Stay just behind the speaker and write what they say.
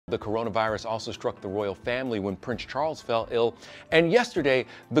The coronavirus also struck the royal family when Prince Charles fell ill. And yesterday,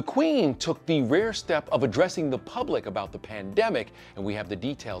 the Queen took the rare step of addressing the public about the pandemic, and we have the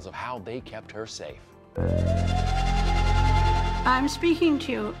details of how they kept her safe. I'm speaking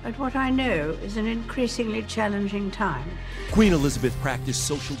to you at what I know is an increasingly challenging time. Queen Elizabeth practiced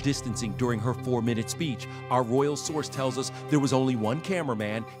social distancing during her 4-minute speech. Our royal source tells us there was only one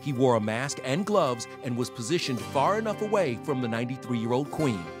cameraman, he wore a mask and gloves, and was positioned far enough away from the 93-year-old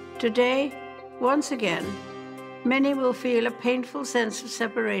Queen. Today, once again, many will feel a painful sense of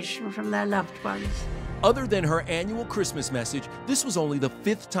separation from their loved ones. Other than her annual Christmas message, this was only the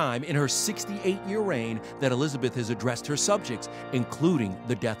 5th time in her 68-year reign that Elizabeth has addressed her subjects, including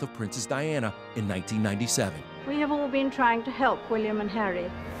the death of Princess Diana in 1997. We have all been trying to help William and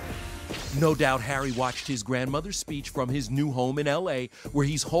Harry. No doubt Harry watched his grandmother's speech from his new home in L.A., where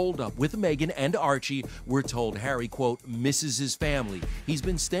he's holed up with Meghan and Archie. We're told Harry, quote, misses his family. He's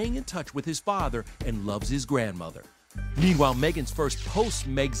been staying in touch with his father and loves his grandmother. Meanwhile, Meghan's first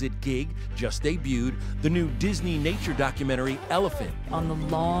post-Megxit gig just debuted, the new Disney nature documentary, Elephant. On the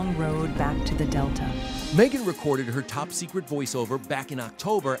long road back to the Delta. Meghan recorded her top-secret voiceover back in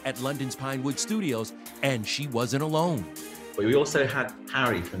October at London's Pinewood Studios, and she wasn't alone. But we also had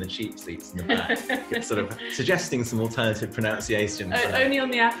Harry from the cheap seats in the back, sort of suggesting some alternative pronunciations. Only on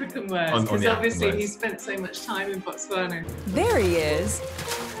the African words, because obviously he spent so much time in Botswana. There he is.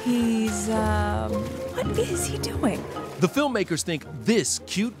 He's, what is he doing? The filmmakers think this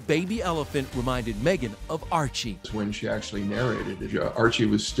cute baby elephant reminded Meghan of Archie. When she actually narrated it, Archie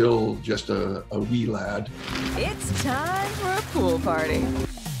was still just a wee lad. It's time for a pool party.